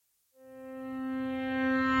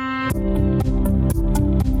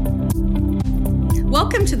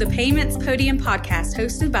Welcome to the Payments Podium podcast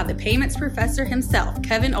hosted by the payments professor himself,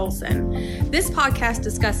 Kevin Olson. This podcast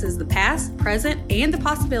discusses the past, present, and the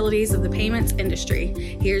possibilities of the payments industry.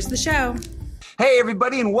 Here's the show. Hey,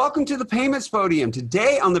 everybody, and welcome to the Payments Podium.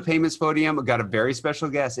 Today on the Payments Podium, I've got a very special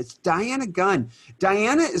guest. It's Diana Gunn.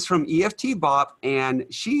 Diana is from EFT BOP, and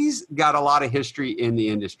she's got a lot of history in the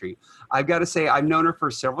industry. I've got to say, I've known her for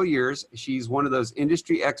several years. She's one of those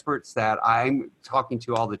industry experts that I'm talking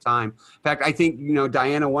to all the time. In fact, I think,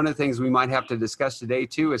 Diana, one of the things we might have to discuss today,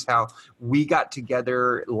 too, is how we got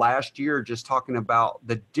together last year just talking about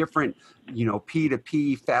the different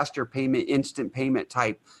P2P, faster payment, instant payment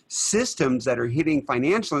type systems that are hitting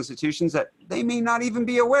financial institutions that they may not even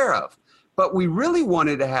be aware of. But we really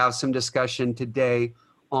wanted to have some discussion today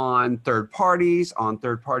on third parties, on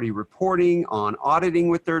third-party reporting, on auditing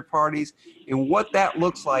with third parties, and what that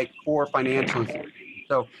looks like for financial institutions.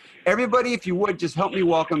 So everybody, if you would, just help me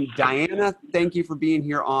welcome Diana. Thank you for being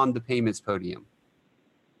here on the Payments Podium.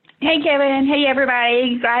 Hey, Kevin. Hey,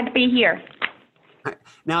 everybody. Glad to be here.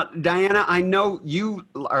 Now, Diana, I know you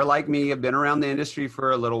are like me, have been around the industry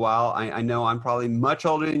for a little while. I know I'm probably much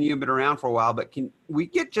older than you, been around for a while, but can we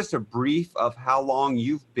get just a brief of how long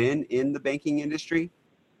you've been in the banking industry?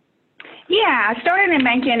 Yeah, I started in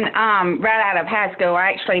banking right out of high school,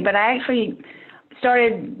 but I actually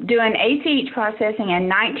started doing ACH processing in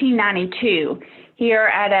 1992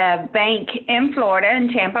 here at a bank in Florida,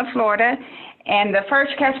 in Tampa, Florida, and the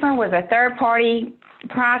first customer was a third-party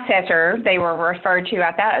processor, they were referred to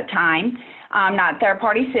at that time, not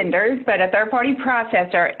third-party senders, but a third-party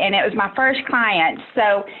processor, and it was my first client.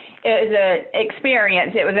 So it was an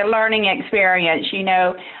experience. It was a learning experience.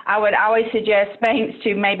 I would always suggest banks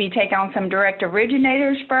to maybe take on some direct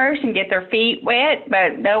originators first and get their feet wet,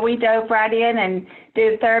 but no, we dove right in and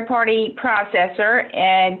did third-party processor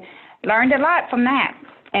and learned a lot from that.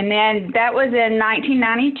 And then that was in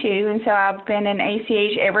 1992, and so I've been in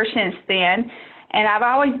ACH ever since then. And I've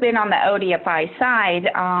always been on the ODFI side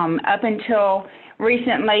up until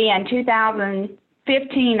recently in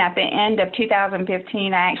 2015. At the end of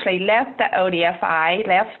 2015, I actually left the ODFI,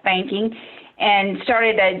 left banking, and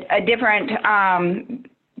started a different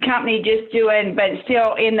company but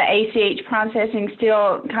still in the ACH processing,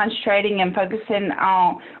 still concentrating and focusing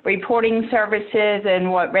on reporting services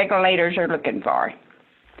and what regulators are looking for.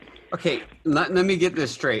 Okay, let me get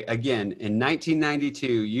this straight. Again, in 1992,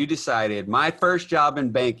 you decided, my first job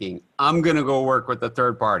in banking, I'm going to go work with a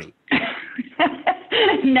third party.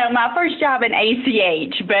 No, my first job in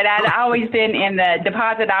ACH, but I'd always been in the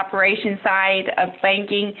deposit operations side of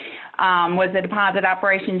banking, was a deposit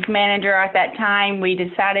operations manager at that time. We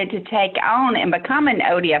decided to take on and become an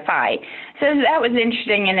ODFI. So that was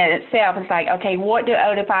interesting in itself. It's like, okay, what do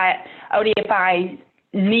ODFI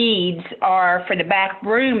needs are for the back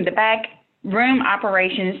room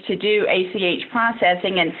operations to do ACH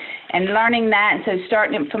processing and learning that, and so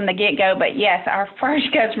starting it from the get-go. But yes, our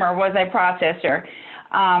first customer was a processor.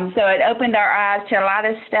 So it opened our eyes to a lot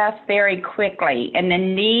of stuff very quickly, and the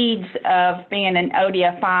needs of being an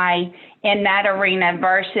ODFI in that arena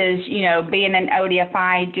versus, being an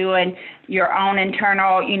ODFI doing your own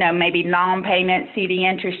internal, maybe loan payments, CD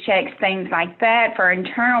interest checks, things like that for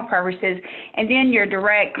internal purposes. And then your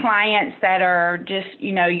direct clients that are just,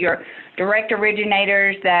 your direct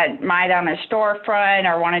originators that might on a storefront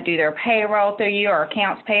or want to do their payroll through you or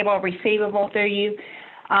accounts payable, receivable through you.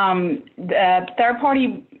 The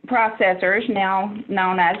third-party processors, now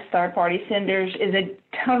known as third-party senders, is a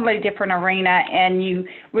totally different arena, and you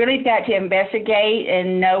really got to investigate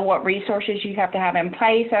and know what resources you have to have in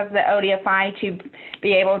place as the ODFI to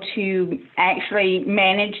be able to actually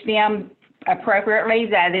manage them appropriately.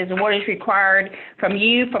 That is what is required from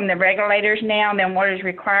you, from the regulators now, and then what is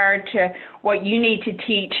required to what you need to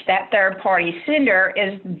teach that third-party sender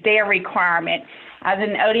is their requirement. As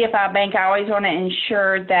an ODFI bank, I always want to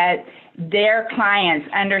ensure that their clients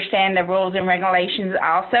understand the rules and regulations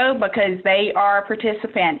also, because they are a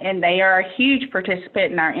participant and they are a huge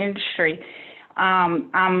participant in our industry.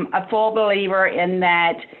 I'm a full believer in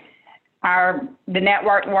that the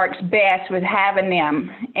network works best with having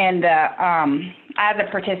them in as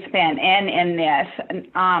a participant and in this.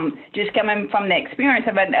 Just coming from the experience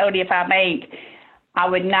of an ODFI bank, I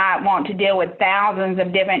would not want to deal with thousands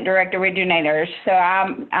of different direct originators. So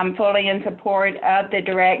I'm fully in support of the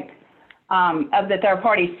of the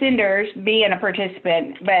third-party senders being a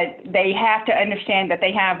participant, but they have to understand that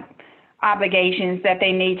they have obligations that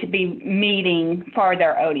they need to be meeting for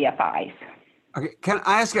their ODFIs. Okay, can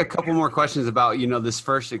I ask a couple more questions about, this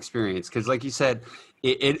first experience? Because like you said,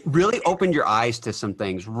 it really opened your eyes to some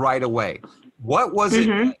things right away. What was it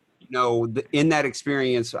in that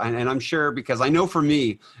experience, and I'm sure, because I know for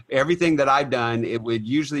me, everything that I've done, it would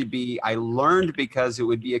usually be, I learned because it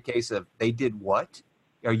would be a case of, they did what?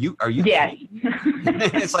 Are you Yes. kidding?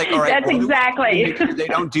 It's like, all right, That's exactly. make sure they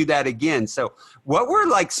don't do that again. So what were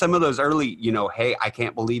like some of those early, hey, I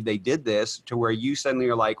can't believe they did this, to where you suddenly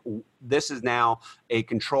are like, this is now a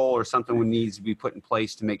control or something that needs to be put in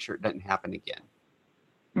place to make sure it doesn't happen again?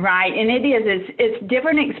 Right, and it's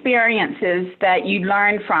different experiences that you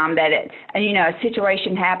learn from, that a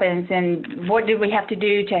situation happens, and what did we have to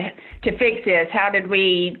do to fix this? How did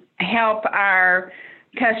we help our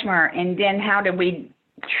customer, and then how did we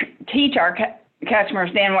teach our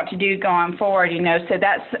customers then what to do going forward? So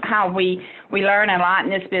that's how we learn a lot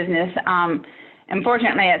in this business.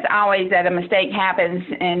 Unfortunately, it's always that a mistake happens,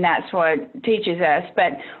 and that's what teaches us.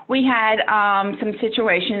 But we had some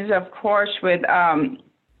situations, of course, with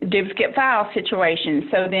duplicate file situations.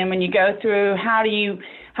 So then when you go through, how do you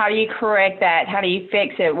correct that? How do you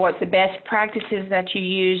fix it? What's the best practices that you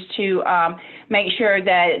use to make sure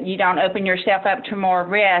that you don't open yourself up to more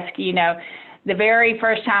risk? The very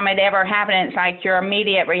first time it ever happened, it's like your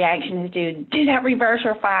immediate reaction is to do that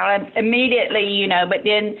reversal file immediately, but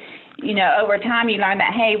then, over time you learn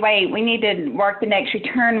that, hey, wait, we need to work the next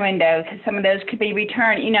return window, because some of those could be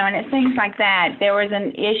returned, and it's things like that. There was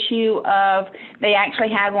an issue of, they actually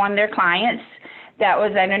had one of their clients that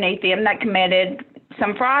was underneath them that committed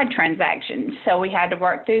some fraud transactions. So we had to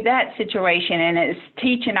work through that situation, and it's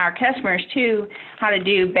teaching our customers too how to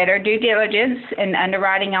do better due diligence and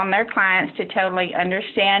underwriting on their clients, to totally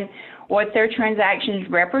understand what their transactions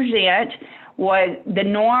represent, what the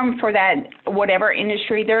norm for that, whatever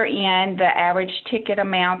industry they're in, the average ticket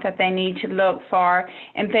amount that they need to look for,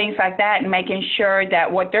 and things like that, and making sure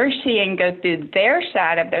that what they're seeing go through their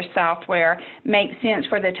side of their software makes sense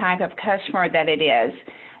for the type of customer that it is.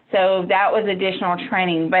 So that was additional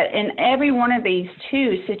training. But in every one of these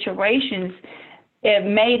two situations, it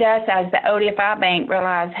made us as the ODFI bank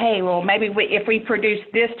realize, hey, well, maybe if we produce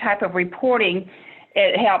this type of reporting,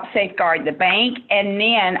 it helps safeguard the bank, and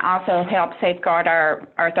then also help safeguard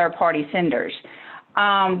our third-party senders.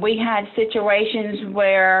 We had situations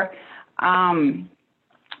where I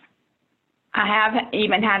have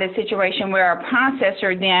even had a situation where a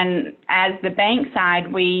processor then, as the bank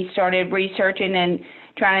side, we started researching and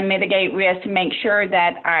trying to mitigate risk to make sure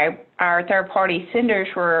that our third-party senders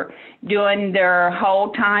were doing their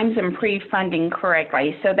hold times and pre-funding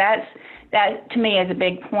correctly. So that to me is a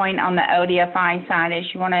big point on the ODFI side, is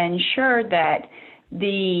you want to ensure that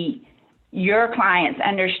your clients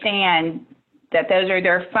understand that those are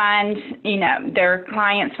their funds, their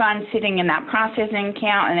clients' funds sitting in that processing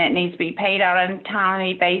account, and it needs to be paid out on a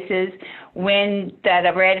timely basis. When that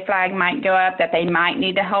a red flag might go up, that they might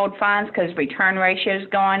need to hold funds because return ratio is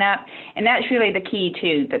going up. And that's really the key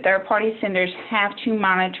too. The third-party senders have to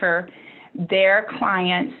monitor their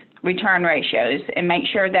clients' return ratios and make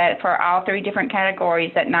sure that for all three different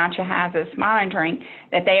categories that NACHA has us monitoring,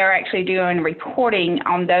 that they are actually doing reporting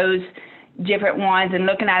on those different ones and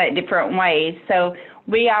looking at it different ways. So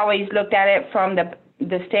we always looked at it from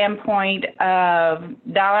the standpoint of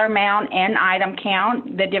dollar amount and item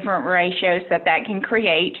count, the different ratios that can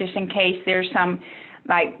create, just in case there's some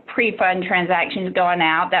like pre-fund transactions going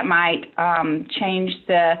out that might change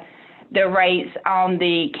the rates on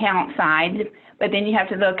the count side. But then you have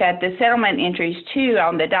to look at the settlement entries too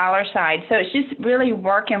on the dollar side. So it's just really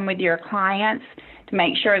working with your clients to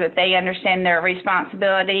make sure that they understand their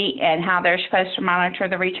responsibility and how they're supposed to monitor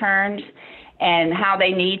the returns, and how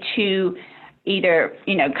they need to either,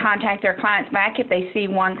 contact their clients back if they see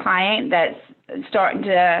one client that's starting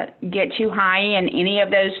to get too high in any of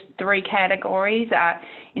those three categories.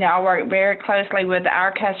 I work very closely with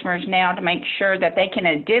our customers now to make sure that they can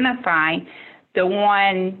identify the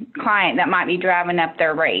one client that might be driving up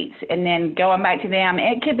their rates, and then going back to them.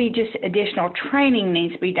 It could be just additional training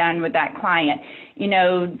needs to be done with that client.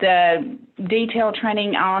 The detailed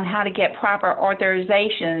training on how to get proper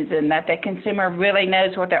authorizations, and that the consumer really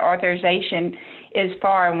knows what their authorization is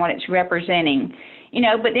for and what it's representing.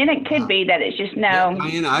 But then it could be that it's just no. Yeah,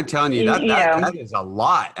 Diana, I'm telling you, that is a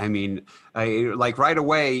lot. I mean, like right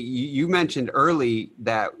away, you mentioned early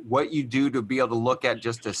that what you do to be able to look at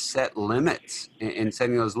just to set limits and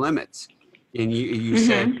setting those limits. And you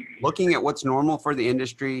said looking at what's normal for the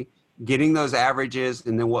industry, getting those averages,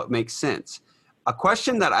 and then what makes sense. A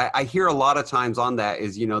question that I hear a lot of times on that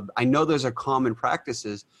is, I know those are common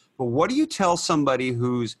practices, but what do you tell somebody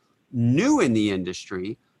who's new in the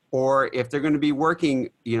industry, or if they're going to be working,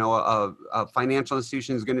 a financial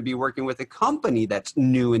institution is going to be working with a company that's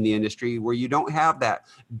new in the industry where you don't have that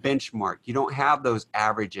benchmark, you don't have those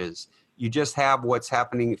averages. you just have what's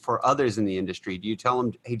happening for others in the industry? Do you tell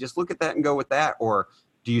them, hey, just look at that and go with that? Or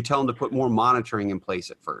do you tell them to put more monitoring in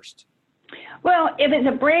place at first? Well, if it's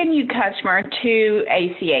a brand new customer to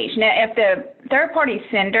ACH, now if the third-party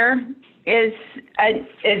sender is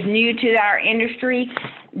new to our industry,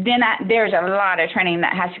 then there's a lot of training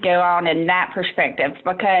that has to go on in that perspective,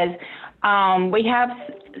 because we have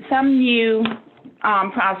some new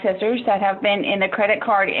processors that have been in the credit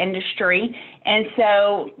card industry, and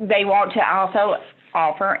so they want to also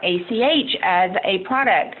offer ACH as a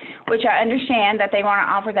product, which I understand that they want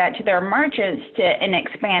to offer that to their merchants and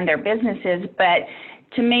expand their businesses. But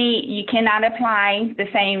to me, you cannot apply the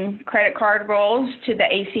same credit card rules to the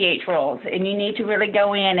ACH rules, and you need to really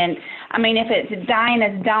go in and, I mean, if it's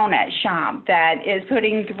Diana's Donut Shop that is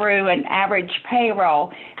putting through an average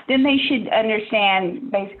payroll, then they should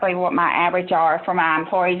understand basically what my average are for my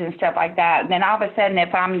employees and stuff like that. And then all of a sudden,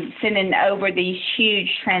 if I'm sending over these huge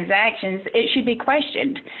transactions, it should be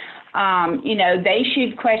questioned. They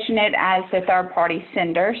should question it as the third-party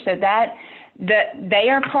sender, so that they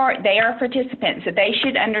are participants, so they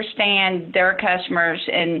should understand their customers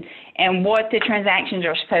and what the transactions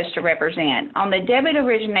are supposed to represent. On the debit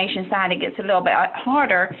origination side, it gets a little bit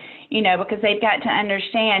harder, because they've got to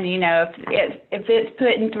understand, if it's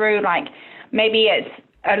putting through, like maybe it's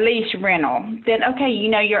a lease rental, then okay,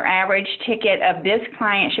 your average ticket of this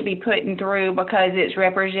client should be putting through because it's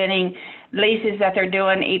representing leases that they're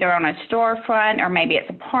doing either on a storefront, or maybe it's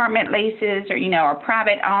apartment leases, or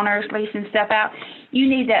private owners leasing stuff out. You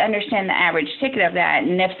need to understand the average ticket of that.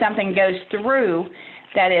 And if something goes through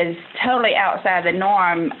that is totally outside the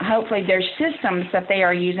norm, hopefully their systems that they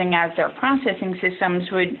are using as their processing systems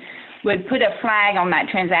would put a flag on that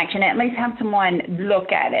transaction, at least have someone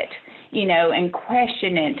look at it, and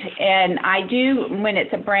question it. And I do, when it's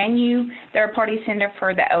a brand new third-party sender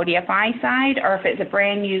for the ODFI side, or if it's a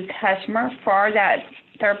brand new customer for that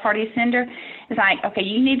third-party sender, it's like, okay,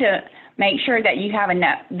 you need to make sure that you have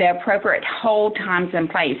the appropriate hold times in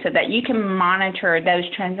place so that you can monitor those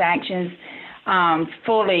transactions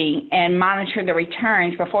fully and monitor the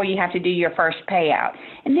returns before you have to do your first payout.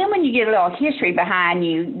 And then when you get a little history behind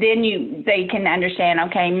you, then they can understand,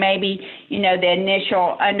 okay, maybe, the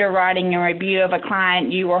initial underwriting and review of a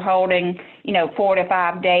client, you were holding, 4 to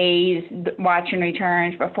 5 days watching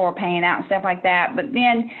returns before paying out and stuff like that. But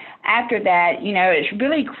then after that, it's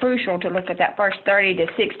really crucial to look at that first 30 to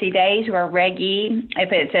 60 days where Reg E, if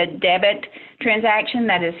it's a debit transaction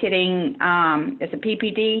that is hitting, it's a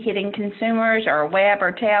PPD hitting consumers or web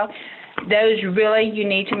or tel, those really, you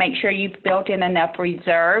need to make sure you've built in enough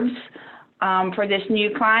reserves for this new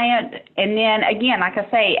client. And then again, like I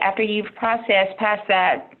say, after you've processed past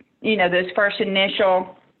that, those first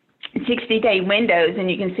initial 60-day windows, and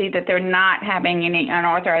you can see that they're not having any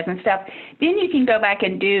unauthorized and stuff, then you can go back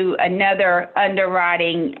and do another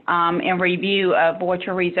underwriting and review of what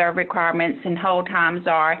your reserve requirements and hold times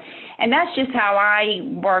are. And that's just how I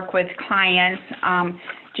work with clients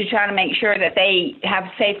to try to make sure that they have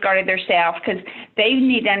safeguarded themselves, because they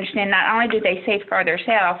need to understand not only do they safeguard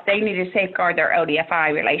themselves, they need to safeguard their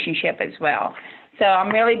ODFI relationship as well. So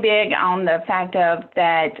I'm really big on the fact of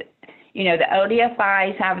that, the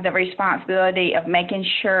ODFIs have the responsibility of making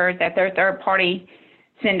sure that their third-party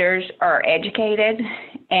senders are educated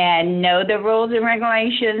and know the rules and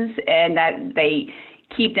regulations, and that they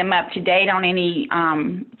keep them up to date on any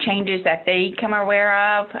changes that they come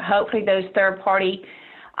aware of. Hopefully those third-party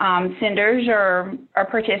senders are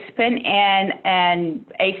participant in an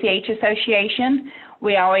ACH association.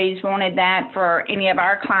 We always wanted that for any of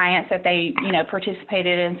our clients, that they,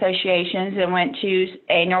 participated in associations and went to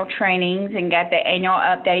annual trainings and got the annual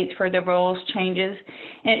updates for the rules changes.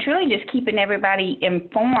 And it's really just keeping everybody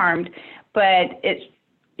informed. But it's,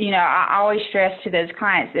 I always stress to those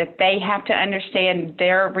clients that they have to understand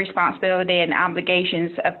their responsibility and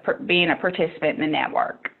obligations of being a participant in the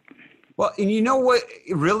network. Well, and what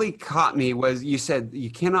really caught me was you said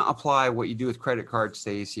you cannot apply what you do with credit cards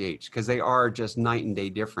to ACH because they are just night and day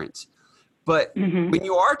difference. But when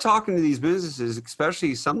you are talking to these businesses,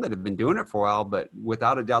 especially some that have been doing it for a while, but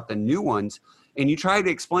without a doubt the new ones, and you try to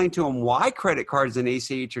explain to them why credit cards and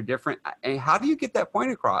ACH are different, and how do you get that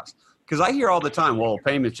point across? Because I hear all the time, well,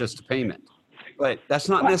 payment's just a payment. But that's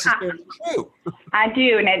not necessarily true. I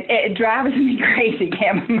do, and it drives me crazy,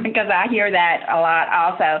 Kim, because I hear that a lot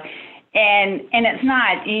also. And it's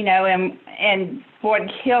not, and what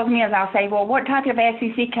kills me is I'll say, well, what type of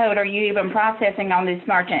SEC code are you even processing on this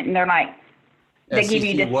merchant? And they're like, they give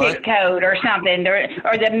you the SIC code or something,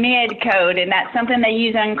 or the mid code, and that's something they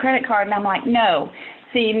use on credit card. And I'm like, no.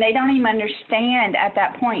 See, they don't even understand at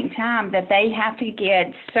that point in time that they have to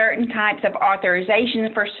get certain types of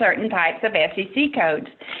authorizations for certain types of SEC codes.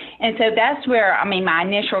 And so that's where, my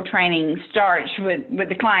initial training starts with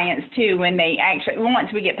the clients too, when they actually, once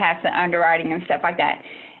we get past the underwriting and stuff like that,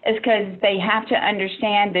 is because they have to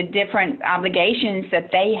understand the different obligations that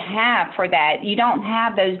they have for that. You don't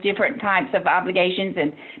have those different types of obligations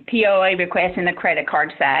and POA requests in the credit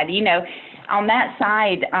card side. On that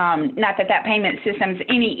side, not that payment system's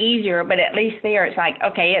any easier, but at least there it's like,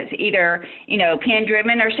 okay, it's either, PIN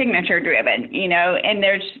driven or signature driven, and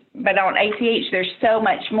but on ACH, there's so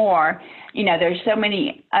much more, there's so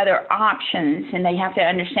many other options, and they have to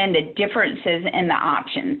understand the differences in the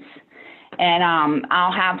options. And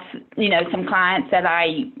I'll have, some clients that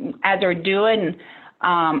as they're doing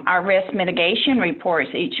our risk mitigation reports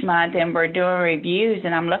each month, and we're doing reviews,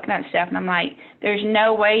 and I'm looking at stuff, and I'm like, there's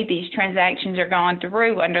no way these transactions are going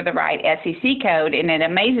through under the right SEC code. And it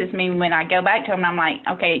amazes me when I go back to them, I'm like,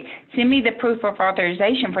 okay, send me the proof of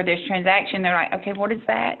authorization for this transaction. They're like, okay, what is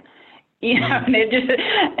that? And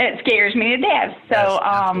it scares me to death. So,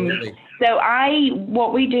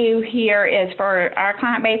 what we do here is for our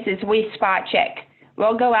client base is we spot check.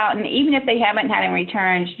 We'll go out, and even if they haven't had any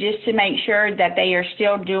returns, just to make sure that they are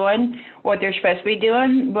still doing what they're supposed to be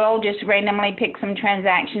doing, we'll just randomly pick some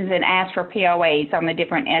transactions and ask for POAs on the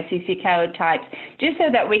different SEC code types, just so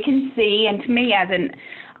that we can see. And to me,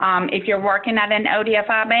 if you're working at an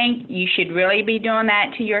ODFI bank, you should really be doing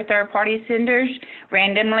that to your third-party senders.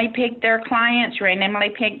 Randomly pick their clients, randomly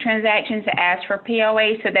pick transactions to ask for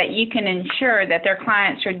POA, so that you can ensure that their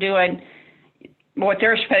clients are doing what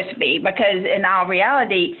they're supposed to be, because in all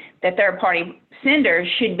reality, the third-party senders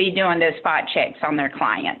should be doing those spot checks on their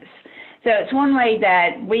clients. So it's one way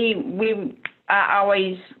that we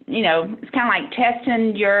always, it's kind of like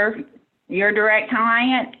testing your direct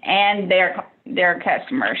client and their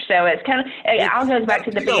customers. So it's kind of, it all goes back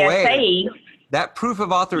to the BSA. That proof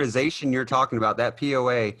of authorization you're talking about, that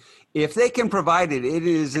POA, if they can provide it, it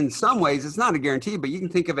is in some ways, it's not a guarantee, but you can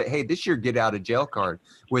think of it, hey, this is your get out of jail card.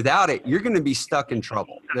 Without it, you're going to be stuck in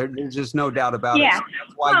trouble. There's just no doubt about it. So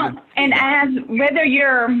that's why and as whether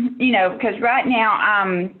you're, because right now,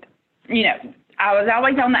 I was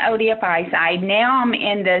always on the ODFI side. Now I'm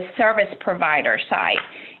in the service provider side,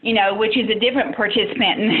 which is a different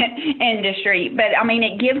participant in the industry. But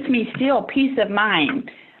it gives me still peace of mind,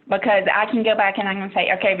 because I can go back and I can say,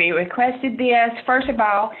 okay, we requested this. First of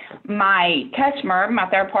all, my customer, my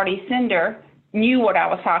third-party sender, knew what I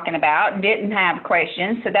was talking about, didn't have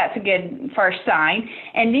questions, so that's a good first sign.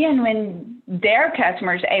 And then when their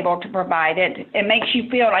customer is able to provide it, it makes you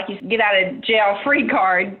feel like you get out of jail free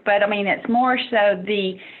card. But it's more so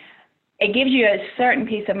it gives you a certain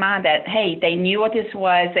peace of mind that, hey, they knew what this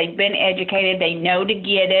was, they've been educated, they know to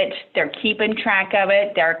get it, they're keeping track of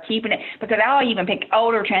it, they're keeping it, because I'll even pick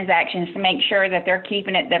older transactions to make sure that they're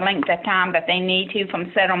keeping it the length of time that they need to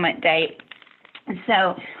from settlement date.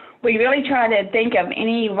 So we really try to think of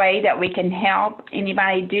any way that we can help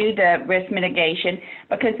anybody do the risk mitigation,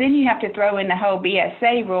 because then you have to throw in the whole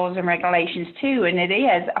BSA rules and regulations too. And it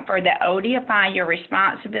is, for the ODFI, your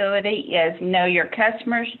responsibility is know your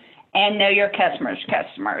customers and know your customer's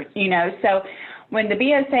customer. So when the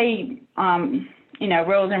BSA,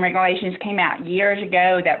 rules and regulations came out years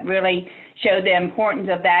ago that really showed the importance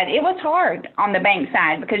of that, it was hard on the bank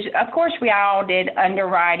side, because of course we all did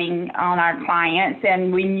underwriting on our clients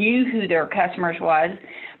and we knew who their customers was.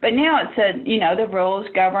 But now it's the rules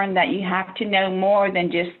govern that you have to know more than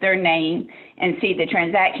just their name and see the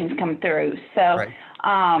transactions come through. So right.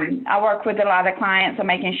 I work with a lot of clients on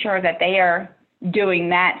making sure that they are doing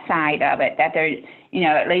that side of it, that they're,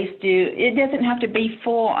 at least it doesn't have to be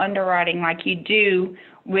full underwriting like you do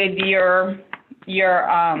with your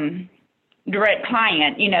direct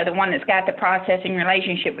client, the one that's got the processing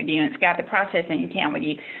relationship with you and it's got the processing account with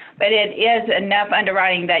you. But it is enough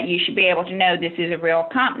underwriting that you should be able to know this is a real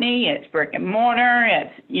company, it's brick and mortar,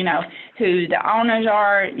 it's, who the owners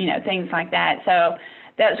are, things like that. So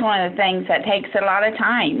that's one of the things that takes a lot of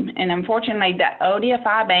time. And unfortunately, the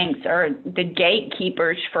ODFI banks are the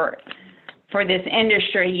gatekeepers for this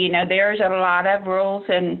industry. There's a lot of rules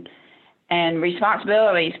and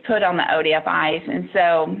responsibilities put on the ODFIs. And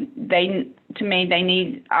so to me, they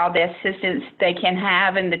need all the assistance they can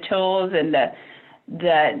have and the tools and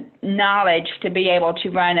the knowledge to be able to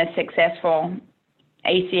run a successful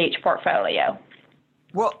ACH portfolio.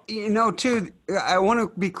 Well, too, I want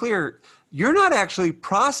to be clear. You're not actually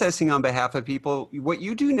processing on behalf of people. What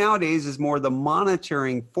you do nowadays is more the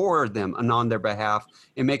monitoring for them and on their behalf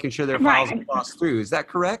and making sure their files are crossed through. Is that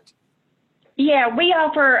correct? Yeah, we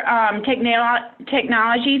offer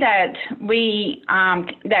technology that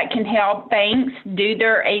that can help banks do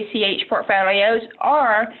their ACH portfolios,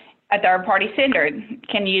 or a third-party sender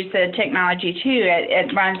can use the technology too.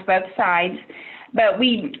 It runs both sides. But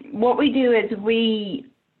what we do is we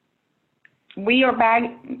are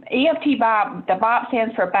EFT BOP. The BOP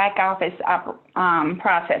stands for back office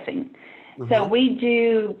processing. So we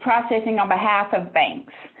do processing on behalf of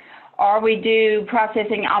banks, or we do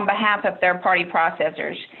processing on behalf of third-party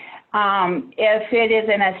processors. If it is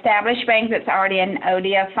an established bank that's already an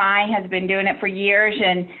ODFI, has been doing it for years,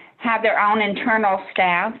 and have their own internal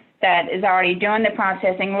staff that is already doing the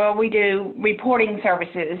processing, well, we do reporting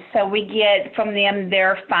services. So we get from them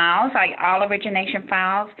their files, like all origination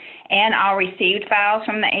files and all received files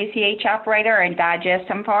from the ACH operator, and digest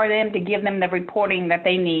them for them to give them the reporting that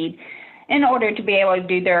they need in order to be able to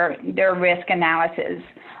do their risk analysis.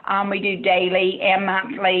 We do daily and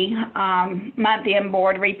monthly, month-end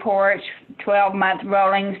board reports, 12-month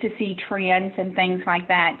rollings to see trends and things like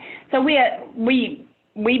that. So we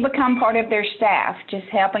become part of their staff, just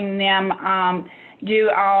helping them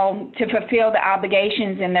to fulfill the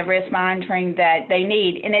obligations and the risk monitoring that they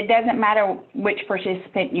need. And it doesn't matter which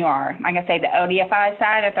participant you are. Like I say, the ODFI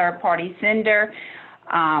side, a third-party sender,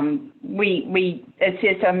 we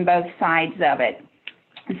assist on both sides of it.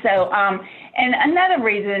 So, and another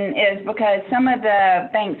reason is because some of the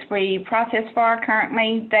banks we process for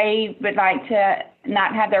currently, they would like to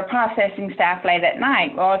not have their processing staff late at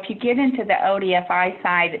night. Well, if you get into the ODFI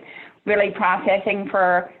side, really processing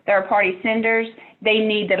for third-party senders, they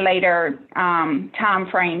need the later time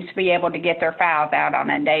frames to be able to get their files out on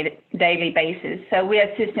a daily basis. So we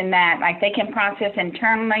assist in that. Like, they can process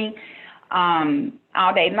internally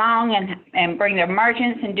all day long and bring their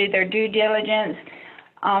merchants and do their due diligence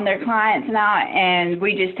on their clients now, and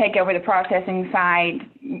we just take over the processing side,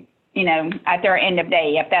 at their end of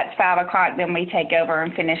day. If that's 5 o'clock, then we take over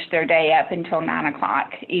and finish their day up until 9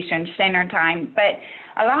 o'clock Eastern Standard Time. But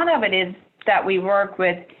a lot of it is that we work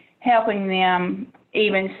with helping them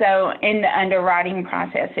even so in the underwriting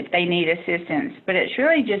process if they need assistance. But it's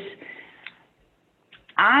really just,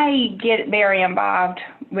 I get very involved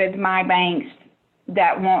with my banks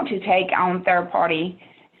that want to take on third-party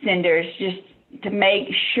senders, just to make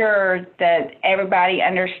sure that everybody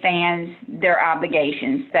understands their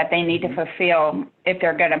obligations that they need to fulfill if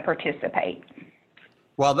they're going to participate.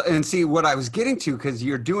 Well, and see what I was getting to, because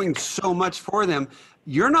you're doing so much for them,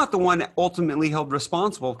 you're not the one ultimately held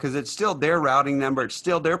responsible, because it's still their routing number, it's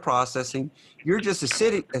still their processing. You're just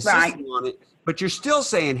assisting on it, but you're still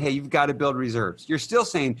saying, hey, you've got to build reserves. You're still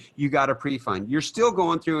saying you got to pre-fund. You're still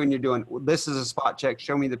going through and you're doing, this is a spot check,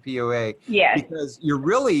 show me the POA. Yes. Because you're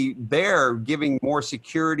really there giving more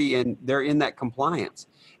security, and they're in that compliance.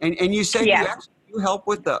 And you said you actually do help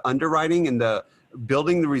with the underwriting and the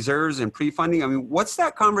building the reserves and pre-funding. I mean, what's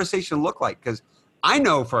that conversation look like? Because I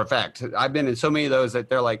know for a fact, I've been in so many of those that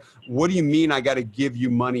they're like, what do you mean I got to give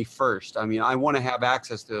you money first? I mean, I want to have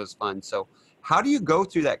access to those funds. So how do you go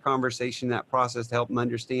through that conversation, that process, to help them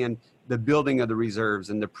understand the building of the reserves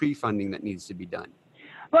and the pre-funding that needs to be done?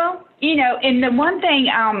 Well, and the one thing,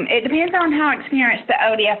 it depends on how experienced the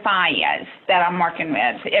ODFI is that I'm working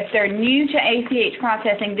with. If they're new to ACH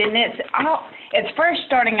processing, then it's first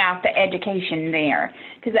starting out the education there,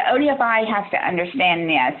 because the ODFI has to understand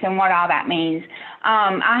this and what all that means.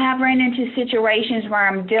 I have ran into situations where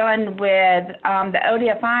I'm dealing with the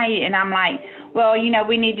ODFI, and I'm like, well,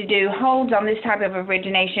 we need to do holds on this type of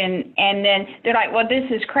origination. And then they're like, well, this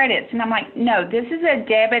is credits. And I'm like, no, this is a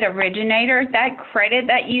debit originator. That credit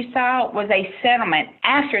that you saw was a settlement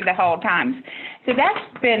after the hold times. So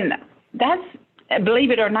that's,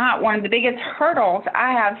 believe it or not, one of the biggest hurdles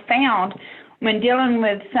I have found when dealing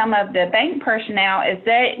with some of the bank personnel is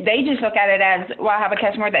they just look at it as, well, I have a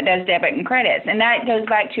customer that does debit and credits. And that goes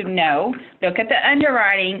back to look at the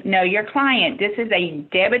underwriting, know your client. This is a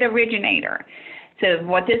debit originator. So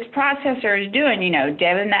what this processor is doing,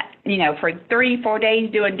 debiting that, for 3-4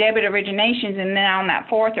 days doing debit originations, and then on that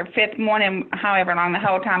 4th or 5th morning, however long the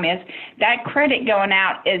whole time is, that credit going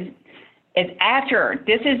out is after.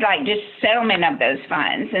 This is like just settlement of those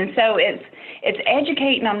funds. And so it's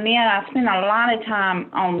educating them then. I spend a lot of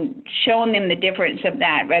time on showing them the difference of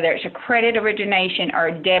that, whether it's a credit origination or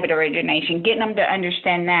a debit origination, getting them to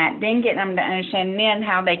understand that, then getting them to understand then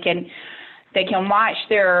how they can watch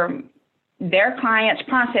their clients'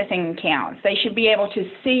 processing accounts. They should be able to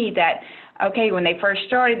see that, okay, when they first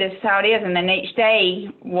started, this is how it is, and then each day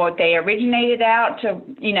what they originated out to,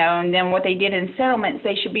 and then what they did in settlements,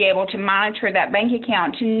 they should be able to monitor that bank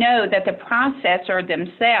account to know that the processor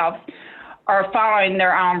themselves are following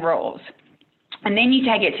their own rules. And then you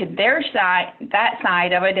take it to their side, that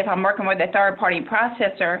side of it. If I'm working with a third-party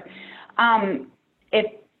processor, if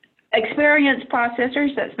experienced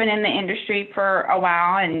processors that's been in the industry for a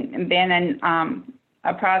while and been in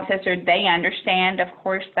a processor, they understand, of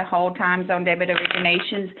course, the whole time zone debit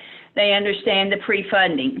originations. They understand the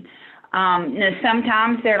pre-funding. Now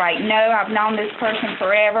sometimes they're like, no, I've known this person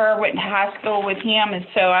forever, went to high school with him, and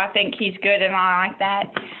so I think he's good and all like that.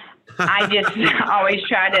 I just always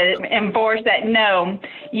try to enforce that, no,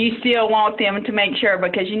 you still want them to make sure,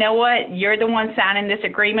 because you know what? You're the one signing this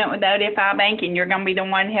agreement with ODFI Bank, and you're going to be the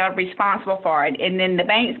one held responsible for it. And then the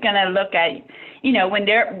bank's going to look at, you know, when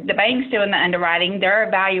the bank's doing the underwriting, they're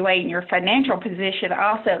evaluating your financial position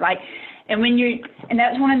also. And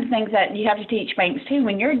that's one of the things that you have to teach banks too.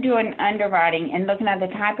 When you're doing underwriting and looking at the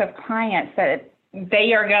type of clients that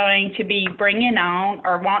they are going to be bringing on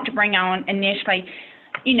or want to bring on initially,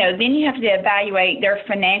 you know, then you have to evaluate their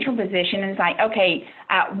financial position. And it's like, okay,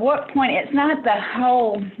 at what point, it's not the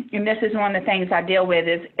whole, and this is one of the things I deal with,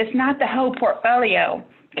 is it's not the whole portfolio,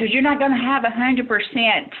 because you're not going to have 100%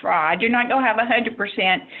 fraud. You're not going to have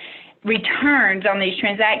 100% returns on these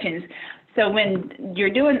transactions. So when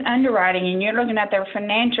you're doing underwriting and you're looking at their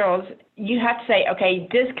financials, you have to say, okay,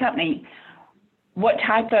 this company, what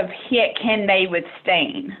type of hit can they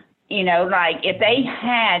withstand? You know, like if they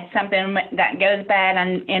had something that goes bad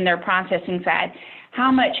in their processing side,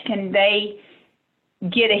 how much can they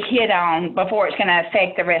get a hit on before it's going to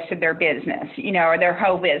affect the rest of their business, you know, or their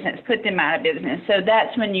whole business, put them out of business? So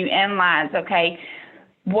that's when you analyze, okay,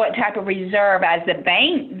 what type of reserve as the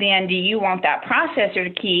bank then do you want that processor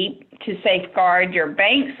to keep to safeguard your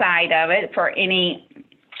bank side of it for any,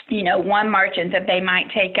 you know, one merchant that they might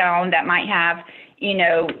take on that might have, you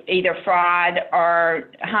know, either fraud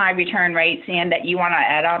or high return rates in, that you want to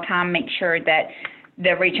at all time make sure that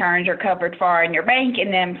the returns are covered for in your bank.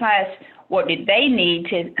 And then plus, what did they need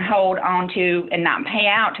to hold on to and not pay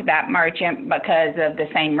out to that merchant because of the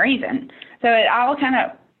same reason? So it all kind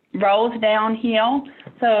of rolls downhill.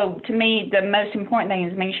 So to me, the most important thing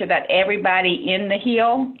is making sure that everybody in the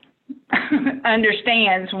hill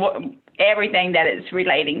understands everything that it's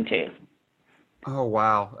relating to. Oh,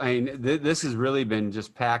 wow. I mean, this has really been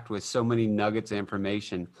just packed with so many nuggets of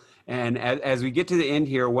information. And as we get to the end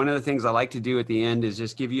here, one of the things I like to do at the end is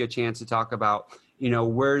just give you a chance to talk about, you know,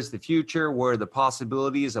 where's the future, where are the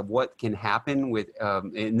possibilities of what can happen with,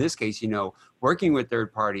 in this case, you know, working with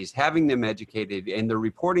third parties, having them educated, and the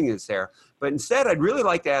reporting that's there. But instead, I'd really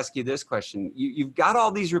like to ask you this question. You've got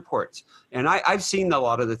all these reports, and I've seen a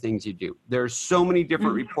lot of the things you do. There's so many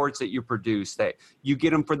different reports that you produce that you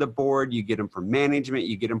get them for the board, you get them for management,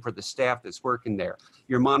 you get them for the staff that's working there.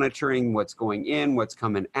 You're monitoring what's going in, what's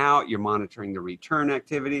coming out, you're monitoring the return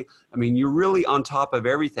activity. I mean, you're really on top of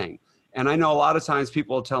everything. And I know a lot of times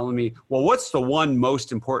people are telling me, well, what's the one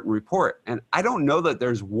most important report? And I don't know that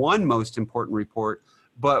there's one most important report,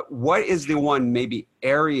 but what is the one maybe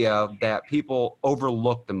area that people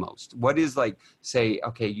overlook the most? What is like, say,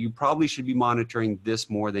 okay, you probably should be monitoring this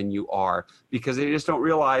more than you are, because they just don't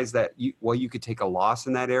realize that you could take a loss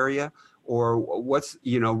in that area, or what's,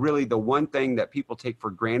 you know, really the one thing that people take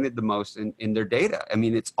for granted the most in their data. I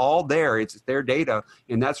mean, it's all there, it's their data,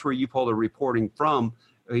 and that's where you pull the reporting from.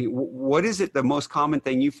 I mean, what is it, the most common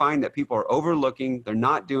thing you find that people are overlooking, they're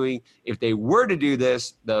not doing? If they were to do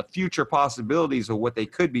this, the future possibilities of what they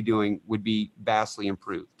could be doing would be vastly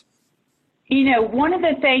improved. You know, one of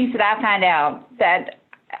the things that I find out that,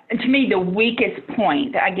 to me, the weakest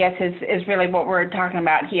point, I guess, is really what we're talking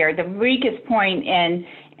about here. The weakest point in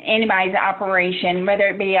anybody's operation, whether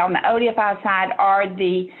it be on the ODFI side or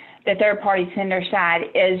the third-party sender side,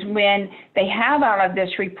 is when they have all of this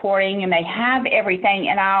reporting and they have everything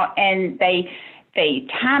and they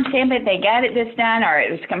timestamp it, they got it this done, or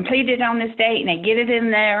it was completed on this date, and they get it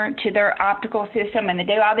in there to their optical system, and they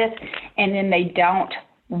do all this, and then they don't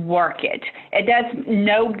work it. It does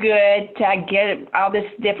no good to get all this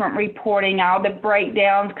different reporting, all the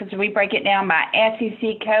breakdowns, because we break it down by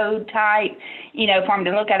SEC code type, you know, for them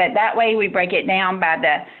to look at it that way. We break it down by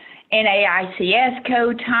the NAICS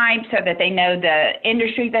code type so that they know the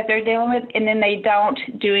industry that they're dealing with, and then they don't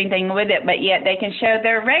do anything with it, but yet they can show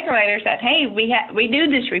their regulators that, hey, we do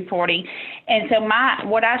this reporting. And so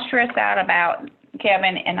what I stress out about,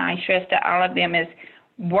 Kevin, and I stress to all of them, is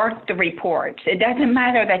work the reports. It doesn't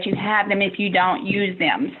matter that you have them if you don't use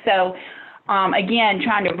them. So again,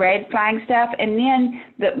 trying to red flag stuff. And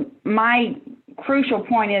then my crucial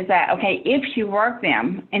point is that, okay, if you work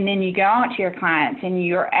them and then you go out to your clients and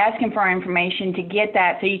you're asking for information to get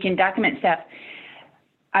that so you can document stuff,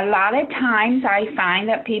 a lot of times I find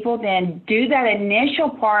that people then do that initial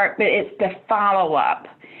part, but it's the follow-up.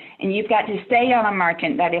 And you've got to stay on a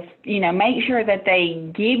merchant that if, make sure that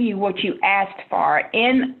they give you what you asked for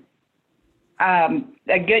in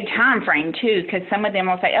a good time frame too, because some of them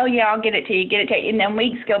will say, oh yeah, I'll get it to you, and then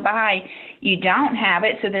weeks go by, you don't have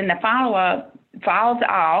it, so then the follow-up falls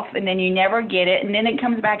off, and then you never get it, and then it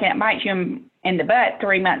comes back and it bites you in the butt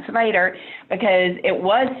 3 months later because it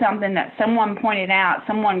was something that someone pointed out,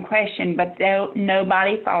 someone questioned, but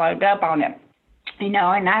nobody followed up on it. And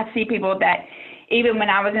I see people that even when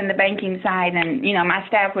I was in the banking side and, my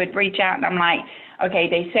staff would reach out and I'm like, okay,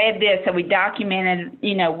 they said this, so we documented,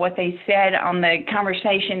 what they said on the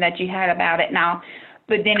conversation that you had about it now,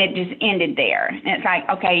 but then it just ended there. And it's like,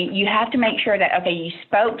 okay, you have to make sure that, okay, you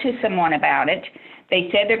spoke to someone about it. They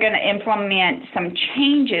said they're going to implement some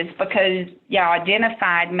changes because y'all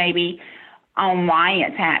identified maybe on why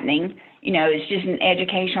it's happening. It's just an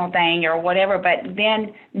educational thing or whatever, but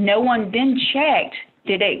then no one then checked.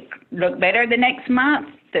 Did it look better the next month,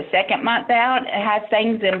 the second month out? Has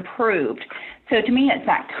things improved? So to me, it's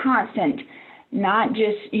that constant, not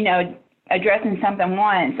just, addressing something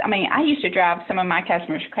once. I mean, I used to drive some of my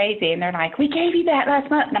customers crazy, and they're like, we gave you that last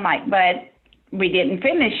month. And I'm like, but we didn't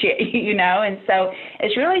finish it, And so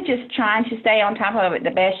it's really just trying to stay on top of it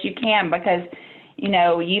the best you can because,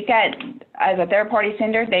 you've got, as a third-party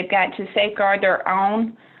sender, they've got to safeguard their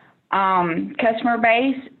own customer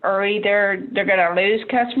base, or either they're going to lose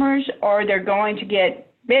customers or they're going to get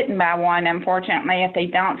bitten by one, unfortunately, if they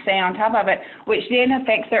don't stay on top of it, which then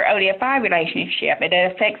affects their ODFI relationship. It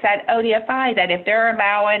affects that ODFI, that if they're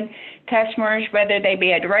allowing customers, whether they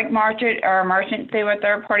be a direct merchant or a merchant through a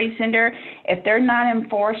third-party sender, if they're not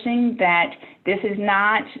enforcing that this is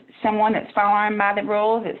not someone that's following by the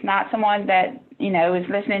rules, it's not someone that, is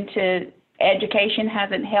listening to education,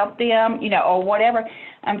 hasn't helped them, or whatever.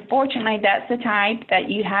 Unfortunately, that's the type that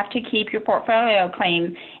you have to keep your portfolio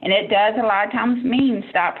clean, and it does a lot of times mean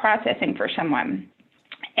stop processing for someone.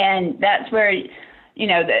 And that's where,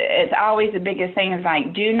 it's always the biggest thing is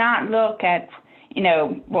like, do not look at,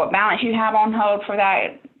 what balance you have on hold for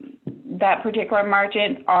that particular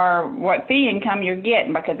merchant or what fee income you're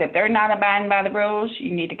getting, because if they're not abiding by the rules,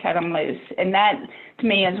 you need to cut them loose. And that, to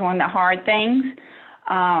me, is one of the hard things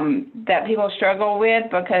that people struggle with,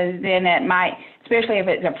 because then it might, especially if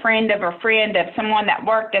it's a friend of someone that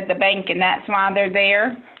worked at the bank and that's why they're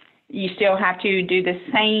there, you still have to do the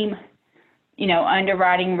same,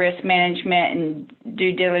 underwriting, risk management, and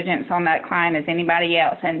due diligence on that client as anybody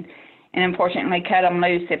else, and unfortunately cut them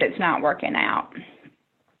loose if it's not working out.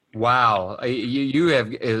 Wow. You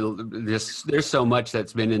have this, there's so much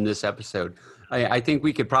that's been in this episode. I think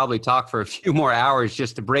we could probably talk for a few more hours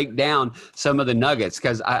just to break down some of the nuggets,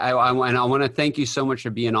 because I want to thank you so much for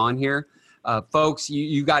being on here. Folks,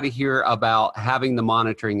 you got to hear about having the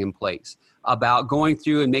monitoring in place, about going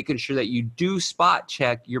through and making sure that you do spot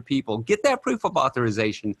check your people. Get that proof of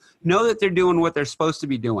authorization. Know that they're doing what they're supposed to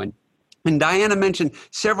be doing. And Diana mentioned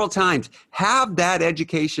several times, have that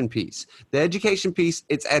education piece. The education piece,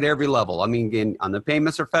 it's at every level. I mean, again, on the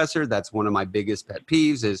Payments Professor, that's one of my biggest pet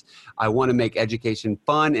peeves is I want to make education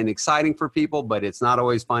fun and exciting for people, but it's not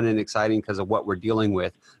always fun and exciting because of what we're dealing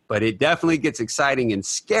with. But it definitely gets exciting and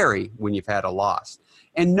scary when you've had a loss.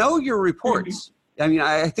 And know your reports. I mean,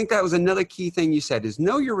 I think that was another key thing you said is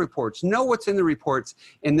know your reports, know what's in the reports,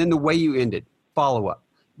 and then the way you ended, follow up.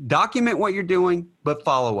 Document what you're doing, but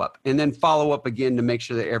follow up, and then follow up again to make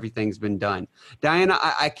sure that everything's been done. Diana,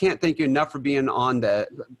 I can't thank you enough for being on the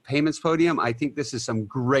Payments Podium. I think this is some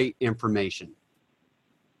great information.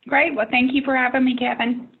 Great. Well, thank you for having me,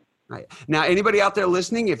 Kevin. Right. Now, anybody out there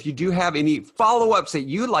listening, if you do have any follow-ups that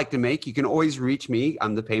you'd like to make, you can always reach me.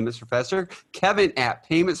 I'm the Payments Professor, Kevin at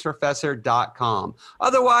paymentsprofessor.com.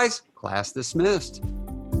 Otherwise, class dismissed.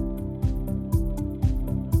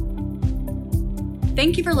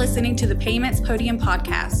 Thank you for listening to the Payments Podium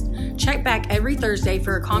podcast. Check back every Thursday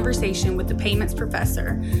for a conversation with the Payments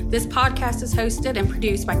Professor. This podcast is hosted and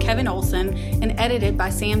produced by Kevin Olson and edited by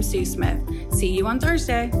Sam Sue Smith. See you on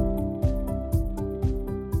Thursday.